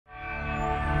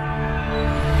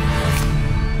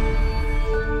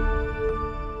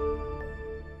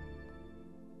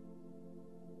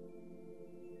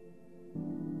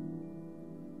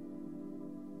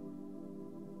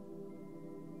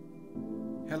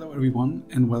Hello everyone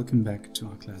and welcome back to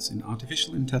our class in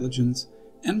Artificial Intelligence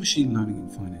and Machine Learning in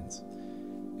Finance.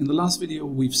 In the last video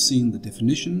we've seen the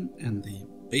definition and the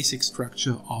basic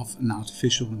structure of an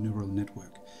artificial neural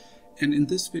network. And in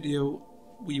this video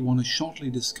we want to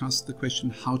shortly discuss the question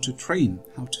how to train,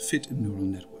 how to fit a neural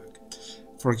network.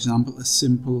 For example, a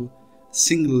simple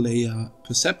single layer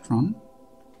perceptron.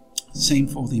 Same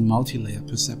for the multi-layer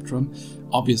perceptron.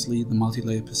 Obviously the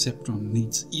multi-layer perceptron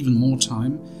needs even more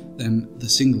time than the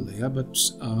single layer, but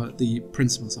the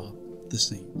principles are the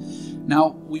same.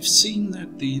 Now we've seen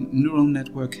that the neural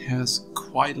network has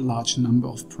quite a large number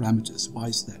of parameters. Why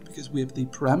is that? Because we have the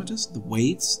parameters, the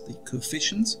weights, the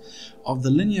coefficients of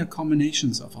the linear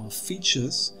combinations of our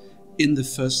features in the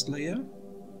first layer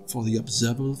for the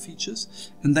observable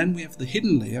features, and then we have the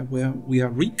hidden layer where we are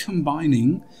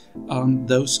recombining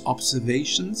those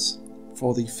observations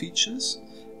for the features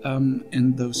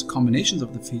and those combinations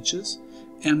of the features,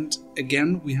 and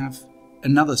again we have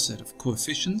another set of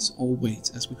coefficients or weights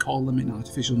as we call them in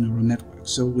artificial neural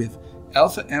networks. So with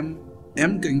alpha m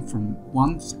going from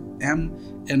 1 through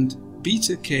m, and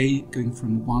beta k going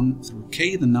from 1 through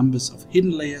k, the numbers of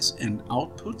hidden layers and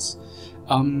outputs.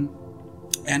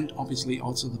 And obviously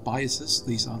also the biases,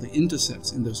 these are the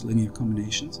intercepts in those linear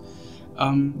combinations.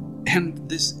 And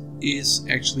this is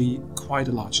actually quite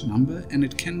a large number, and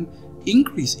it can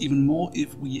increase even more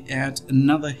if we add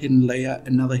another hidden layer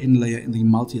in the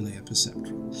multi-layer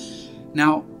perceptron.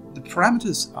 Now, the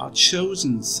parameters are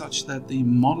chosen such that the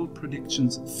model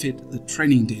predictions fit the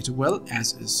training data well,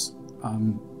 as is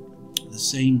the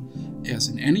same as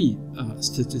in any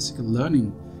statistical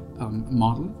learning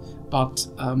model. But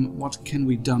what can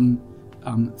be done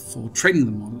for training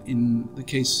the model in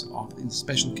the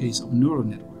special case of neural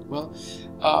network? Well,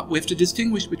 we have to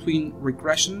distinguish between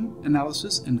regression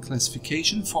analysis and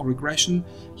classification. For regression,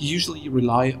 you usually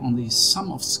rely on the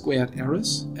sum of squared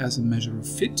errors as a measure of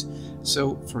fit.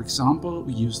 So, for example,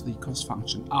 we use the cost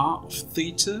function r of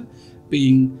theta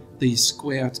being the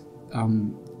squared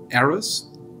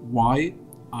errors y,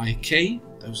 I, k.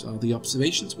 Those are the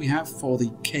observations we have for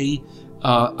the k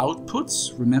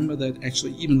outputs. Remember that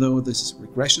actually, even though this is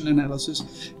regression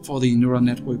analysis, for the neural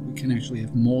network we can actually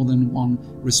have more than one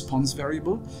response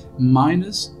variable,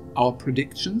 minus our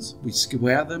predictions. We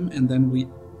square them and then we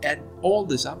add all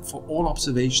this up for all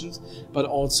observations, but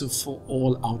also for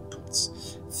all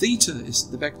outputs. Theta is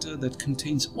the vector that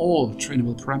contains all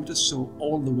trainable parameters, so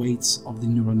all the weights of the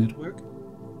neural network.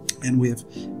 And we have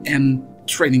n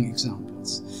training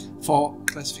examples. For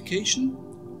classification,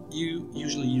 you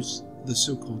usually use the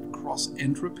so-called cross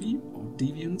entropy or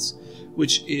deviance,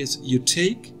 which is you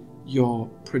take your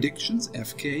predictions,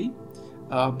 fk,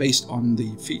 based on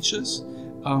the features,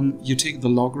 you take the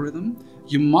logarithm,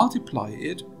 you multiply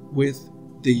it with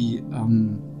the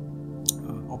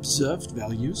observed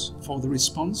values for the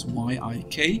response, y, I,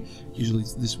 k. Usually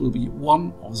this will be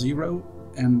 1 or 0,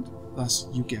 and thus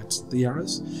you get the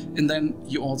errors. And then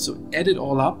you also add it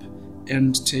all up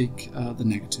and take the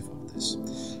negative of this.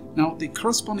 Now, the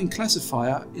corresponding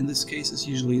classifier in this case is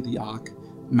usually the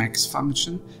argmax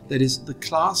function. That is, the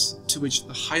class to which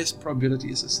the highest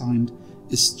probability is assigned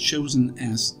is chosen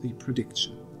as the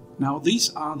prediction. Now,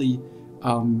 these are the,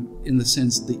 in the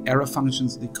sense, the error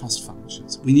functions, the cost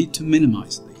functions. We need to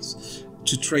minimize these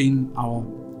to train our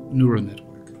neural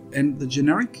network. And the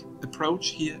generic approach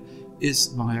here is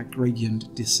via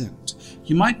gradient descent.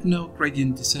 You might know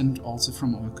gradient descent also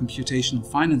from our computational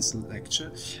finance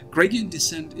lecture. Gradient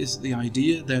descent is the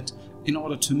idea that in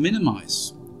order to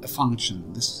minimize a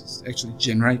function, this is actually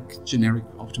generic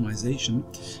optimization,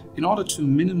 in order to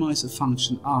minimize a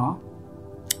function r,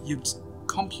 you'd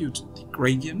compute the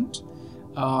gradient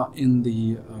in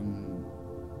the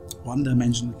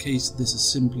one-dimensional case. This is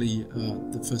simply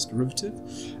the first derivative.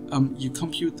 You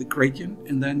compute the gradient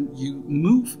and then you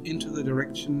move into the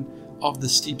direction of the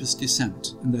steepest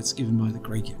descent, and that's given by the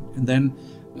gradient. And then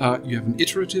you have an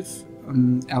iterative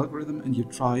algorithm, and you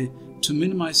try to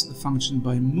minimize the function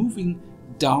by moving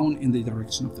down in the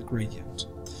direction of the gradient.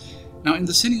 Now, in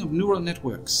the setting of neural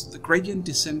networks, the gradient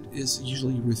descent is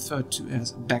usually referred to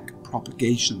as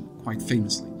backpropagation, quite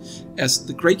famously, as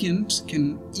the gradient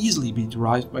can easily be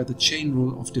derived by the chain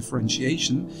rule of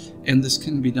differentiation, and this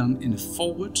can be done in a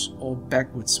forward or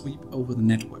backward sweep over the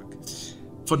network.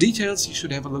 For details, you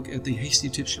should have a look at the Hasty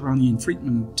Tibshirani and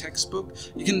Friedman textbook.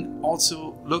 You can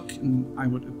also look, and I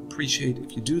would appreciate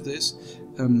if you do this,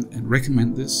 and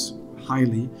recommend this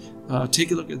highly, take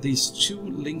a look at these two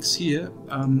links here,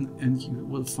 and you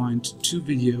will find two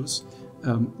videos,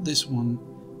 this one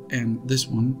and this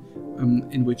one,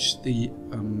 in which the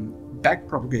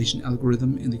backpropagation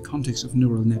algorithm in the context of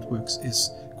neural networks is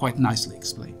quite nicely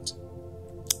explained.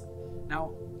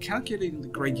 Now, calculating the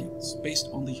gradients based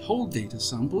on the whole data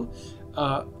sample,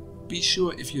 be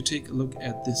sure if you take a look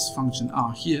at this function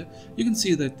R here, you can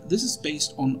see that this is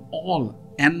based on all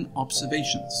n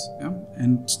observations. Yeah?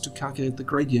 And to calculate the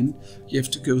gradient, you have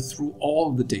to go through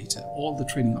all the data, all the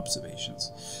training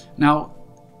observations. Now,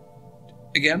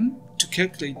 again, to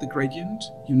calculate the gradient,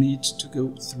 you need to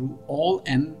go through all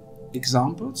n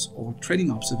examples or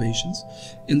training observations,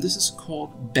 and this is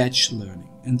called batch learning.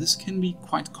 And this can be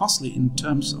quite costly in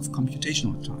terms of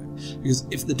computational time, because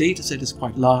if the data set is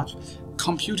quite large,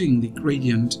 computing the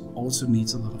gradient also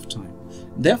needs a lot of time.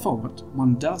 Therefore, what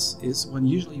one does is one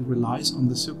usually relies on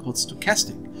the so-called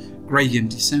stochastic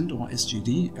gradient descent, or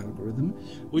SGD algorithm,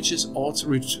 which is also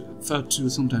referred to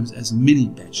sometimes as mini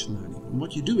batch learning. And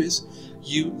what you do is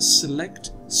you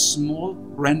select small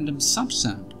random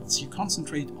subsamples. You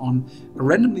concentrate on a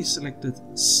randomly selected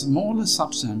smaller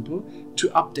subsample to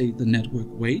update the network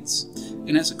weights,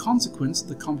 and as a consequence,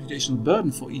 the computational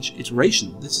burden for each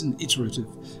iteration, this is an iterative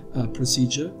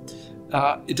procedure,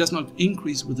 it does not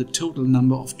increase with the total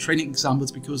number of training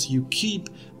examples, because you keep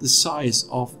the size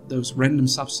of those random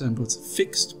subsamples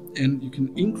fixed, and you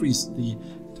can increase the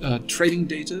training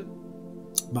data,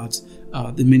 but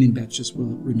the mini batches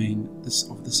will remain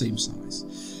of the same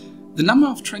size. The number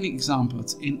of training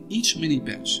examples in each mini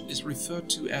batch is referred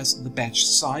to as the batch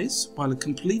size, while a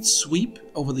complete sweep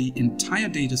over the entire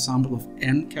data sample of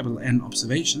N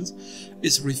observations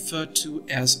is referred to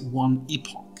as one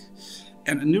epoch.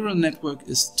 And a neural network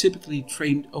is typically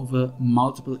trained over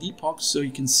multiple epochs, so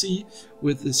you can see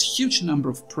with this huge number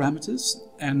of parameters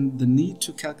and the need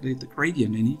to calculate the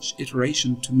gradient in each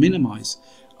iteration to minimize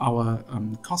our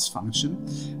cost function,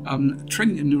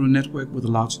 training a neural network with a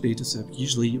large data set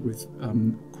usually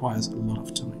requires a lot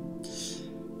of time.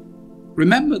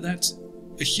 Remember that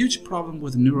a huge problem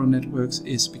with neural networks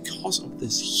is because of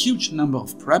this huge number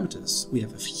of parameters, we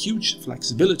have a huge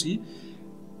flexibility,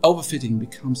 overfitting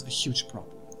becomes a huge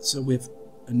problem. So we have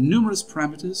numerous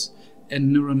parameters,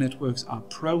 and neural networks are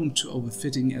prone to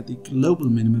overfitting at the global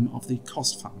minimum of the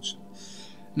cost function.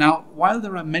 Now, while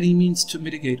there are many means to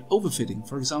mitigate overfitting,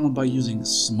 for example by using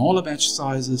smaller batch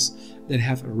sizes that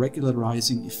have a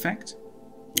regularizing effect,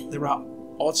 there are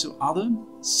also other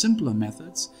simpler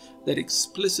methods that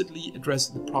explicitly address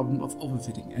the problem of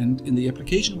overfitting. And in the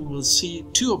application we will see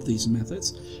two of these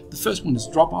methods. The first one is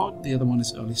dropout, the other one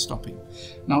is early stopping.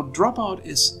 Now, dropout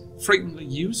is frequently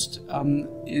used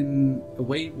in a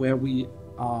way where we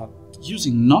are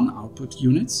using non-output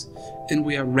units, and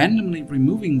we are randomly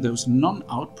removing those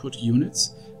non-output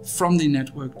units from the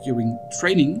network during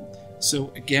training.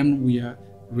 So again, we are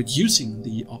reducing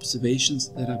the observations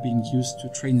that are being used to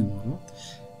train the model.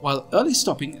 While early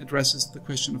stopping addresses the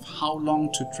question of how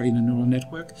long to train a neural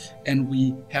network, and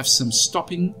we have some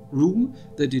stopping rule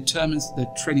that determines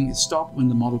that training is stopped when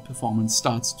the model performance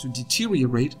starts to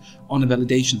deteriorate on a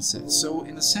validation set. So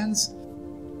in a sense,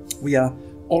 we are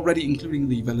already including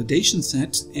the validation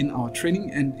set in our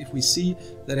training, and if we see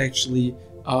that actually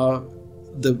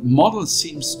the model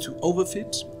seems to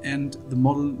overfit and the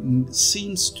model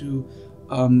seems to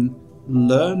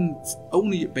learn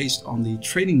only based on the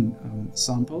training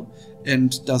sample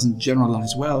and doesn't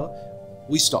generalize well,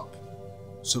 we stop.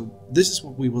 So this is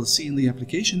what we will see in the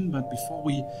application, but before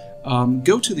we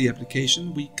go to the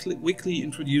application, we quickly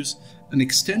introduce an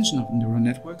extension of neural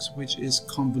networks, which is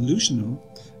convolutional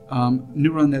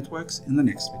neural networks, in the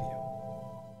next video.